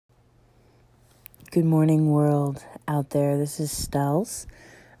Good morning, world out there. This is Stells.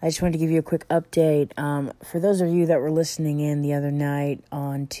 I just wanted to give you a quick update. For those of you that were listening in the other night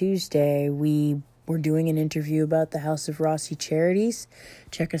on Tuesday, we were doing an interview about the House of Rossi charities.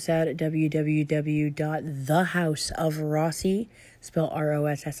 Check us out at www.thehouseofrossi, spell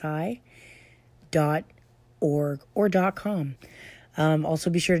ROSSI.org or .com. Also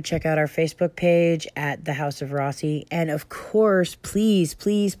be sure to check out our Facebook page at The House of Rossi. And of course, please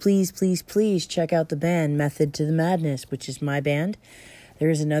check out the band Method to the Madness, which is my band. There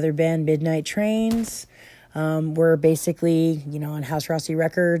is another band, Midnight Trains. We're basically, on House Rossi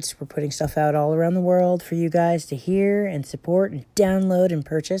Records. We're putting stuff out all around the world for you guys to hear and support and download and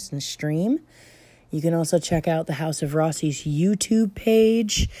purchase and stream. You can also check out the House of Rossi's YouTube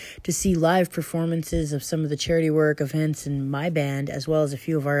page to see live performances of some of the charity work events in my band, as well as a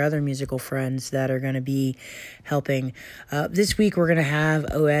few of our other musical friends that are going to be helping. This week, we're going to have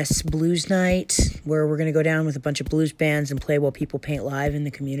OS Blues Night, where we're going to go down with a bunch of blues bands and play while people paint live in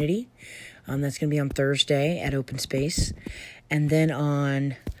the community. That's going to be on Thursday at Open Space. And then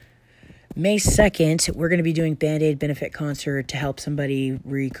on May 2nd, we're going to be doing Band-Aid benefit concert to help somebody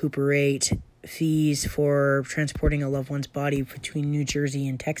recuperate fees for transporting a loved one's body between New Jersey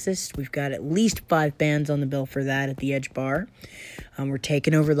and Texas. We've got at least 5 bands on the bill for that at the Edge Bar. We're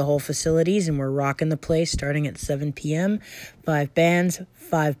taking over the whole facilities and we're rocking the place starting at 7 p.m. 5 bands,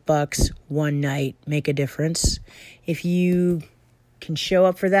 $5, one night. Make a difference. If you can show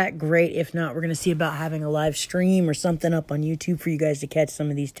up for that, great. If not, we're going to see about having a live stream or something up on YouTube for you guys to catch some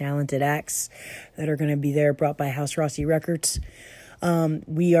of these talented acts that are going to be there, brought by House Rossi Records.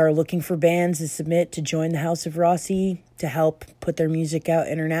 We are looking for bands to submit to join the House of Rossi to help put their music out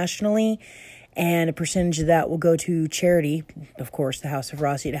internationally, and a percentage of that will go to charity, of course, the House of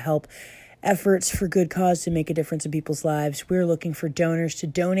Rossi, to help efforts for good cause to make a difference in people's lives. We're looking for donors to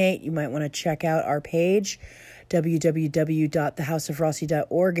donate. You might want to check out our page,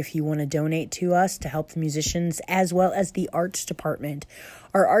 www.thehouseofrossi.org, if you want to donate to us to help the musicians as well as the arts department.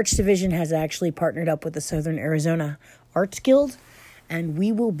 Our arts division has actually partnered up with the Southern Arizona Arts Guild, and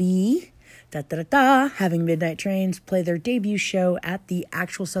we will be having Midnight Trains play their debut show at the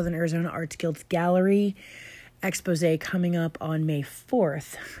actual Southern Arizona Arts Guild's Gallery Expose coming up on May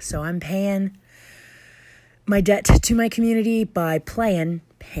 4th. So I'm paying my debt to my community by paying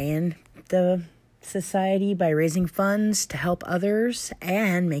the society by raising funds to help others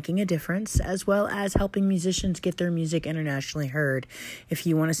and making a difference, as well as helping musicians get their music internationally heard. If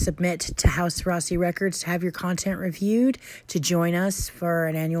you want to submit to House Rossi Records to have your content reviewed, to join us for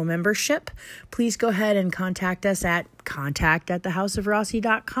an annual membership, please go ahead and contact us at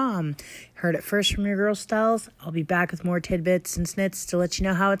contact@thehouseofrossi.com. Heard it first from your girl Stells. I'll be back with more tidbits and snits to let you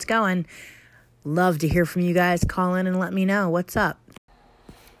know how it's going. Love to hear from you guys. Call in and let me know what's up.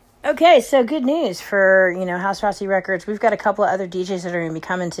 Okay, so good news for, House Rossi Records. We've got a couple of other DJs that are going to be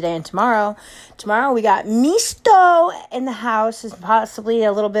coming today and tomorrow. Tomorrow we got Misto in the house, is possibly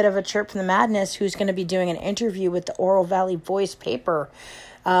a little bit of a chirp from the madness, who's going to be doing an interview with the Oro Valley Voice paper.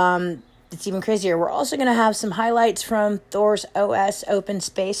 It's even crazier. We're also going to have some highlights from Thor's OS Open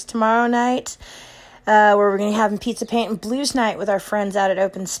Space tomorrow night, where we're going to have Pizza Paint and Blues Night with our friends out at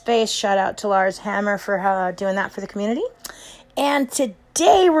Open Space. Shout out to Lars Hammer for doing that for the community. And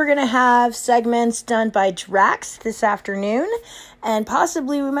today we're going to have segments done by Drax this afternoon, and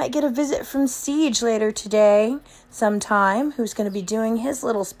possibly we might get a visit from Siege later today sometime, who's going to be doing his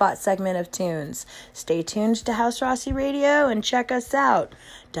little spot segment of tunes. Stay tuned to House Rossi Radio and check us out,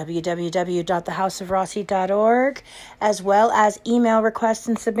 www.thehouseofrossi.org, as well as email requests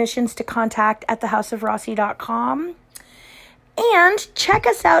and submissions to contact@thehouseofrossi.com. And check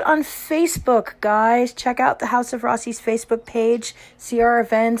us out on Facebook, guys. Check out the House of Rossi's Facebook page. See our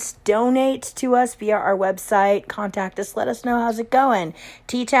events. Donate to us via our website. Contact us. Let us know how's it going.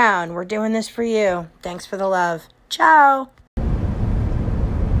 T-Town, we're doing this for you. Thanks for the love. Ciao.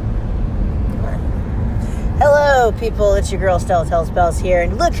 Hello, people. It's your girl, Stella Tells Bells here.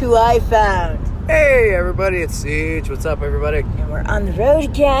 And look who I found. Hey, everybody. It's Siege. What's up, everybody? And we're on the road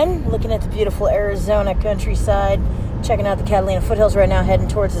again, looking at the beautiful Arizona countryside. Checking out the Catalina foothills right now, heading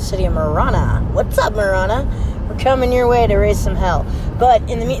towards the city of Marana. What's up, Marana? We're coming your way to raise some hell. But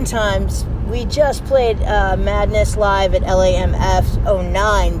in the meantime, we just played Madness live at LAMF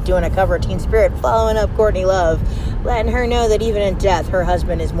 09, doing a cover of Teen Spirit, following up Courtney Love, letting her know that even in death, her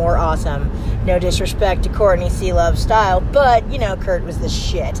husband is more awesome. No disrespect to Courtney C. Love's style, but, Kurt was the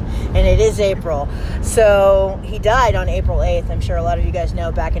shit. And it is April. So he died on April 8th, I'm sure a lot of you guys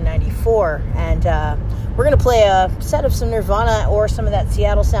know, back in 94. And we're going to play a set of some Nirvana or some of that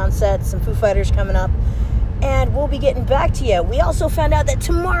Seattle sound set, some Foo Fighters coming up. and we'll be getting back to you. We also found out that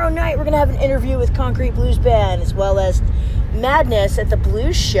tomorrow night we're going to have an interview with Concrete Blues Band, as well as Madness at the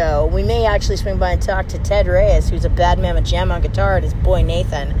Blues Show. We may actually swing by and talk to Ted Reyes, who's a Bad Mama Jam on guitar, and his boy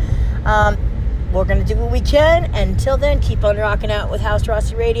Nathan. We're going to do what we can. Until then, keep on rocking out with House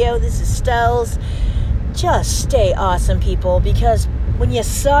Rossi Radio. This is Stells. Just stay awesome, people, because when you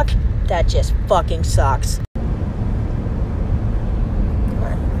suck, that just fucking sucks.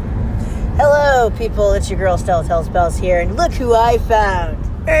 Hello, people. It's your girl, Stella Tells Bells here, and look who I found.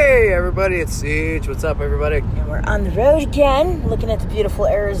 Hey, everybody, it's Siege. What's up, everybody? And we're on the road again, looking at the beautiful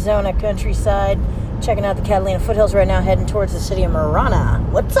Arizona countryside, checking out the Catalina foothills right now, heading towards the city of Marana.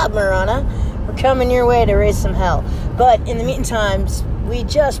 What's up, Marana? We're coming your way to raise some hell. But in the meantime, we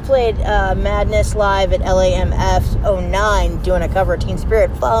just played Madness live at LAMF 09, doing a cover of Teen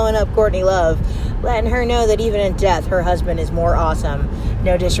Spirit, following up Courtney Love, letting her know that even in death, her husband is more awesome.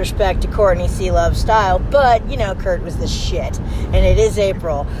 No disrespect to Courtney C. Love's style, but, you know, Kurt was the shit. And it is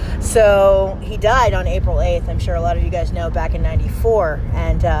April. So, he died on April 8th, I'm sure a lot of you guys know, back in 94.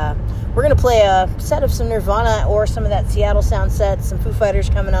 And we're going to play a set of some Nirvana or some of that Seattle sound set, some Foo Fighters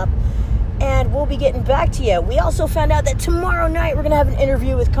coming up. And we'll be getting back to you. We also found out that tomorrow night we're going to have an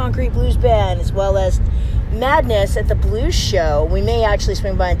interview with Concrete Blues Band, as well as Madness at the Blues Show. We may actually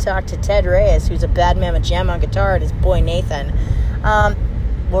swing by and talk to Ted Reyes, who's a Bad Mama Jam on guitar, and his boy Nathan.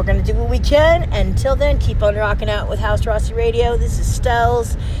 We're going to do what we can. Until then, keep on rocking out with House Rossi Radio. This is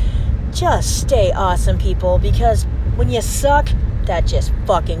Stells. Just stay awesome, people, because when you suck, that just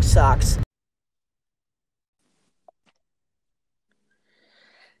fucking sucks.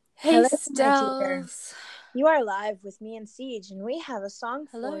 Hey, Hello, Stells. You are live with me and Siege, and we have a song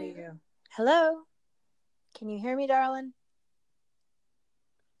for you. Hello? Can you hear me, darling?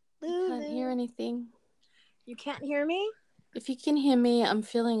 I can't hear anything. You can't hear me? If you can hear me, I'm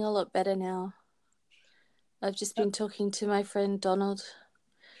feeling a lot better now. I've just been talking to my friend Donald.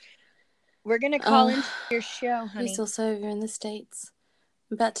 We're going to call into your show, honey. He's also over in the States.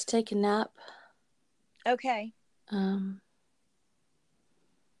 I'm about to take a nap. Okay.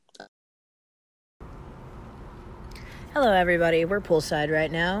 Hello, everybody. We're poolside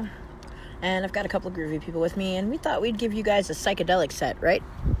right now. And I've got a couple of groovy people with me, and we thought we'd give you guys a psychedelic set, right?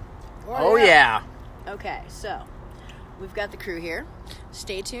 Oh, yeah. Okay, so we've got the crew here.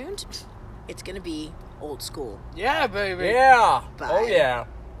 Stay tuned. It's going to be old school. Yeah, baby. Yeah. Bye. Oh, yeah.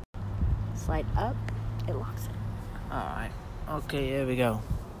 Slide up. It locks it. All right. Okay, here we go.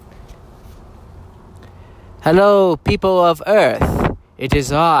 Hello, people of Earth. It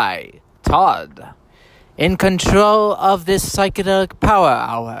is I, Todd, in control of this psychedelic power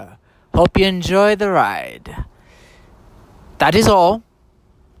hour. Hope you enjoy the ride. That is all.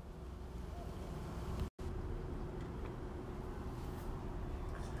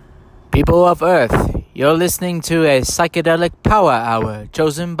 People of Earth, you're listening to a psychedelic power hour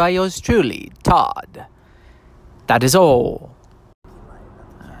chosen by yours truly, Todd. That is all.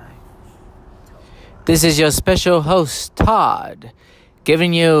 This is your special host, Todd,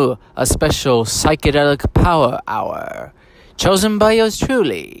 giving you a special psychedelic power hour chosen by yours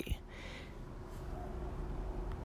truly.